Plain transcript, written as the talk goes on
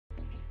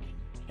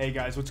Hey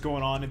guys, what's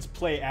going on? It's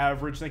Play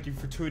Average. Thank you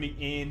for tuning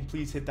in.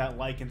 Please hit that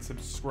like and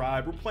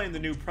subscribe. We're playing the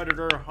new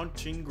Predator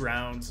Hunting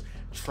Grounds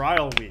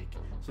Trial Week.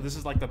 So this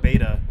is like the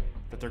beta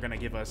that they're gonna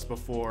give us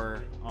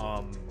before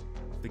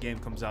the game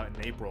comes out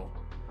in April.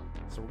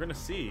 So we're gonna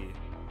see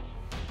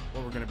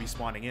what we're gonna be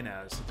spawning in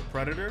as, the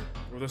Predator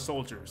or the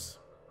soldiers.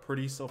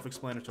 Pretty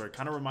self-explanatory.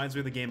 Kind of reminds me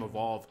of the game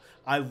Evolve.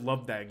 I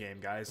love that game,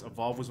 guys.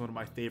 Evolve was one of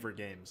my favorite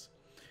games.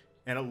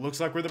 And it looks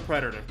like we're the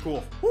Predator.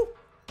 Cool. Woo!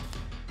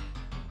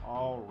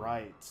 All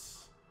right.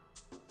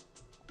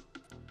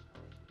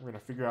 We're gonna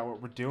figure out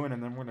what we're doing,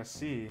 and then we're gonna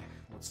see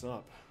what's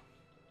up.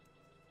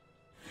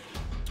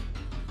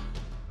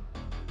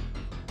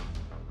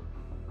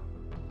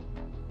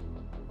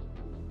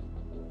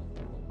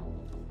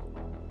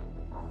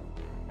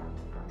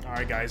 All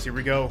right, guys, here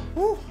we go.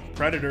 Woo!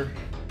 Predator.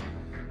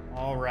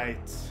 All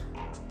right.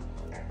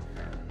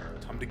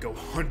 Time to go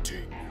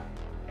hunting.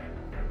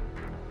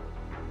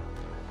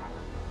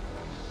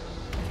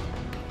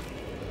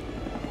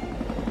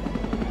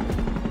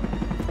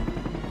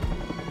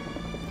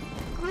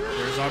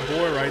 There's our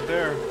boy right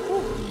there.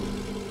 Woo.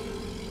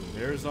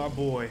 There's our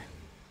boy.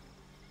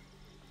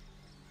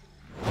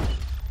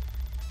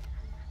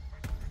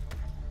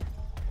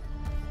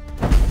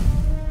 Alright,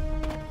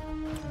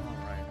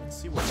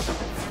 let's see what's up.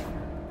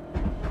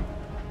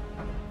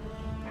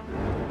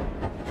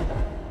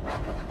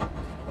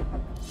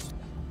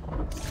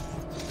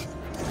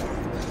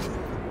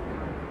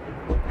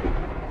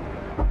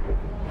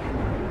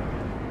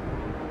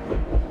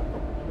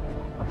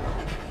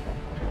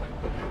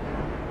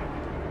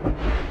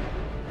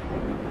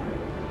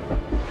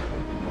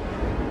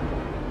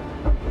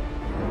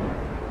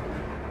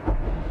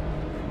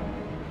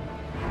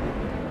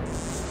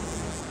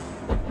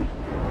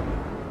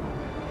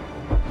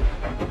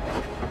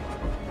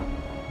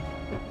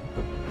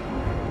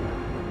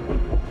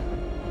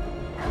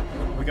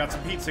 We got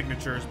some heat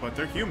signatures, but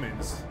they're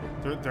humans.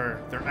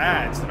 They're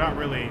ads. They're not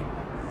really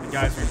the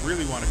guys we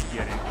really want to be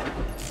getting.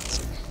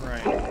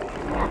 Right.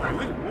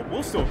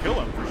 We'll still kill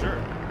them for sure.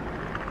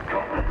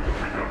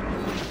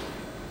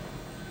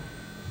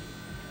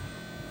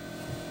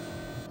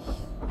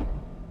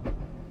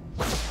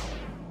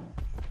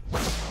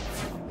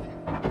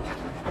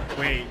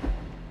 Wait.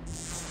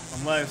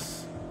 Unless...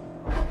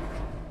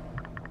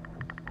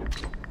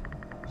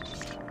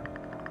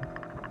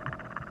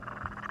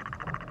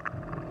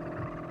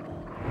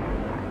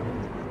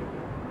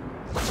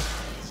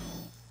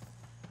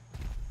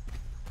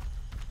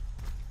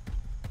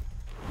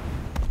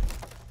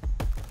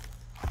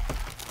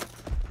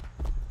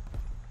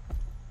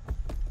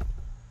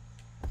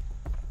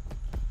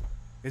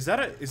 Is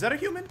that a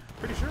human?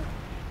 Pretty sure.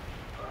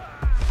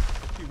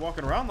 Keep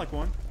walking around like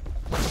one.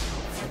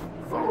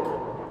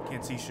 Fuck.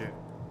 Can't see shit.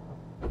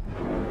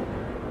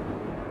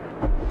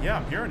 Yeah,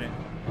 I'm hearing it.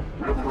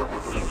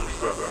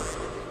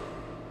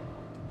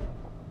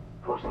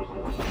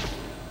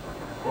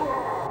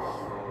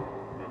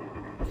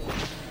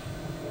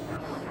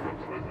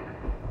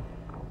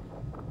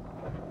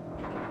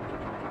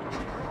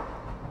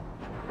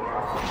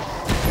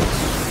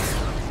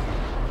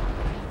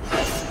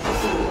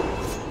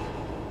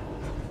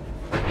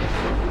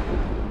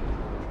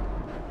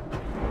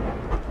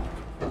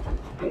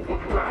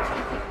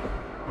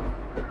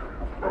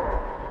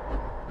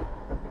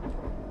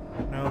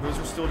 No, those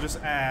are still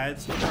just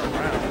ads. Look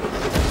around.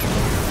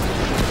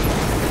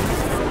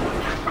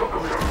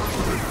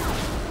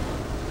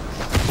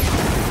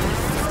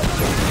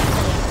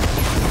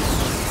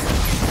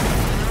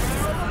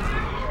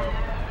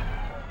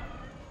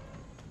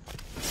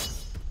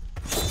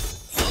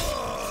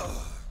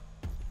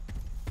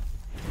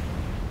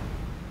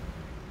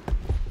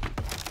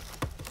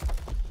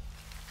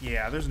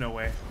 Yeah, there's no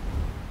way.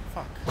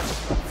 Fuck.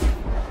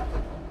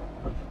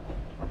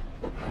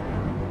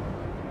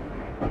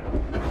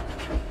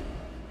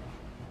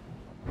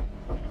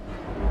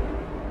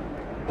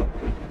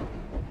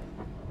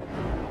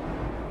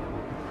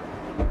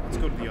 Let's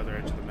go to the other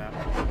edge of the map.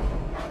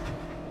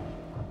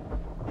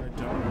 I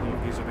don't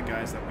believe these are the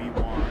guys that we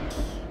want.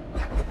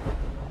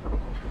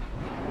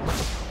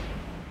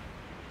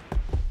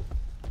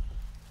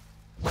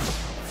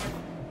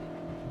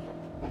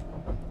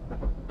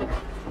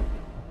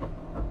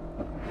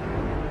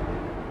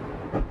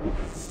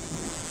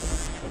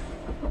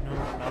 No,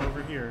 not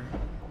over here.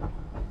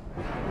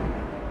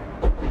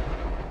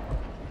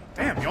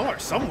 Damn, y'all are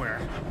somewhere.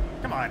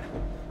 Come on.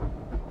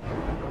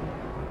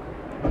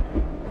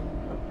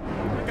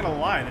 I'm not gonna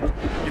lie,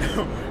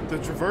 the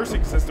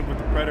traversing system with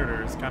the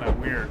Predator is kind of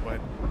weird, but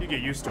you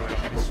get used to it.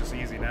 I mean, it's just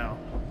easy now.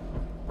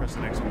 Press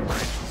the next on the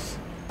branches.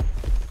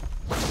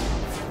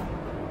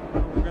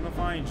 We're gonna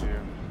find you.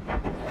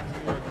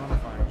 We're gonna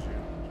find you.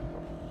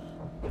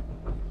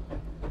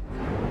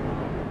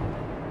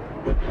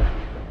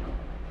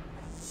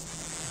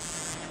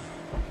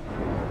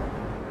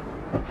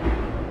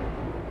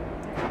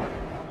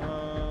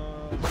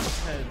 Let's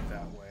head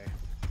that way.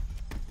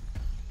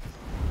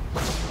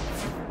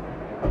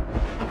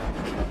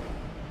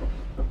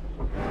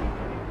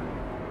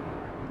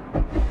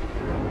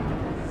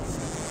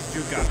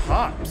 Dude got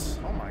hops.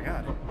 Oh my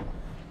god.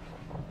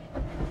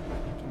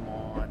 Come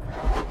on.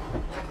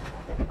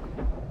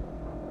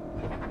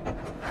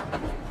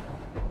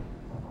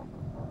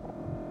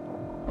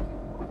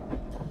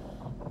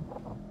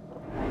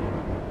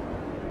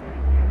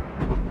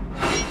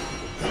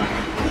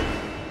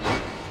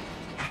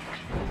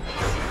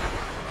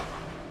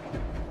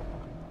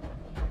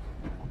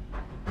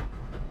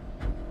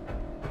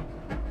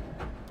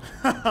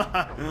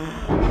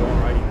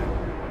 Alrighty then.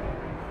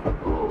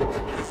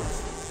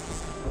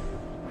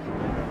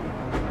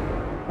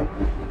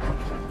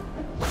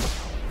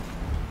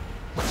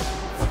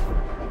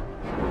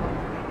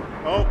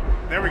 Oh,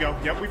 there we go.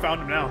 Yep, we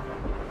found him now.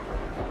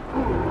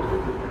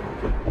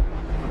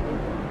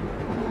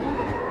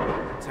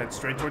 Let's head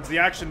straight towards the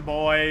action,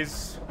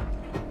 boys.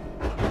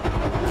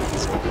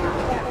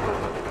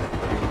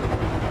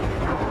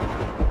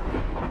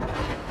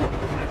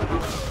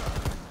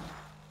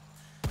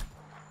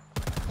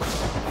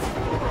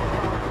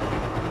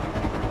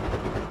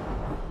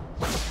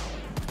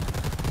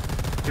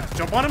 Get the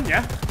jump on him,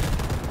 yeah?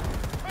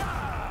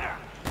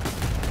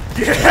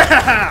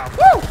 Yeah! Woo!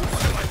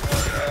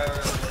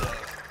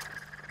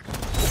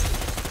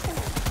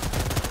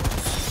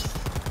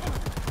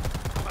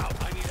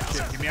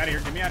 Get me out of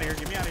here, get me out of here,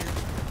 get me out of here.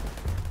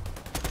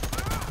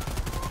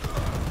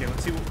 Okay,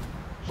 let's see what...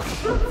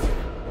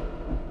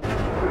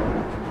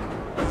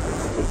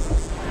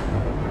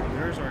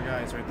 There's our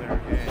guys right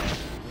there.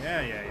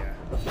 Yeah, yeah, yeah.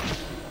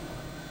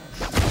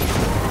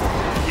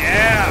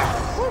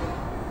 Yeah! Woo!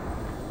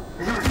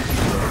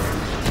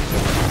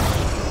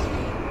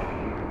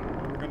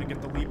 We're gonna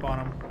get the leap on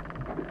him.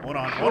 Hold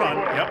on, hold on.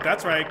 Yep,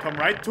 that's right. Come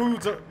right to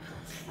the...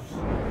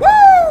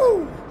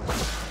 Woo!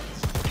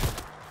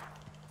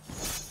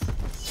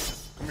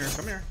 Come here,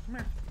 come here, come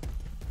here.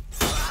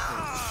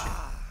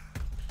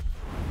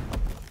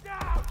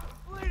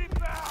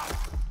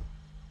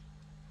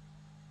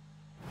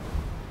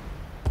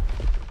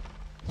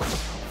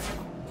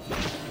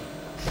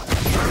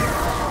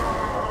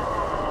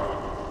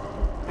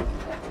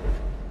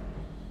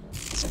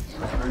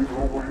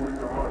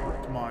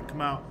 Come on,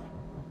 come out.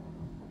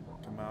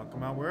 Come out,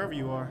 come out, wherever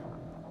you are.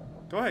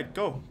 Go ahead,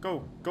 go,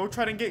 go. Go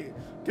try to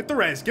get the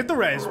res, get the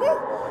res. Woo!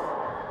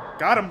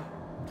 Got him.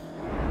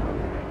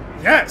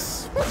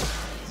 Yes! Woo!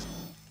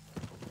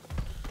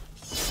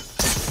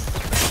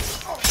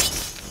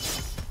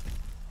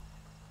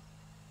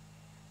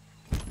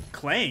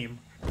 Claim?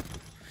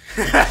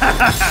 Woo!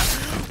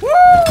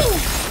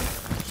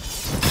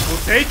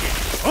 We'll take it.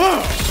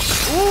 Oh!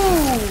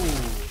 Ooh!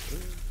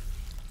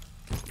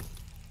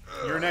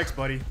 You're next,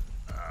 buddy.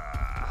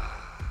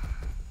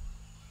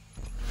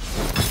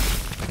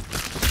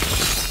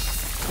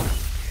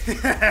 Woo!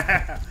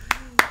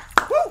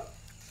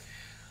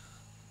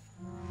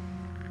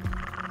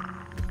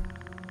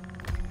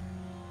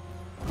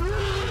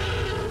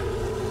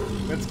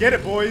 Let's get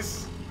it,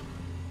 boys.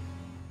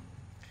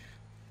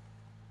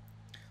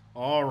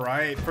 All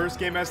right, first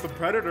game as the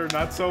Predator,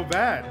 not so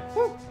bad.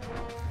 Woo!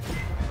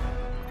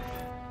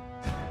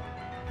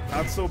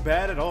 Not so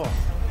bad at all.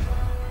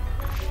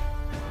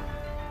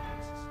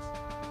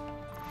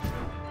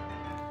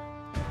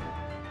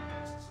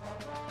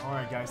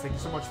 Alright guys, thank you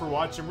so much for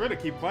watching. We're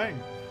gonna keep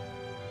playing.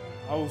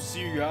 I will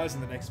see you guys in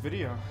the next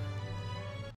video.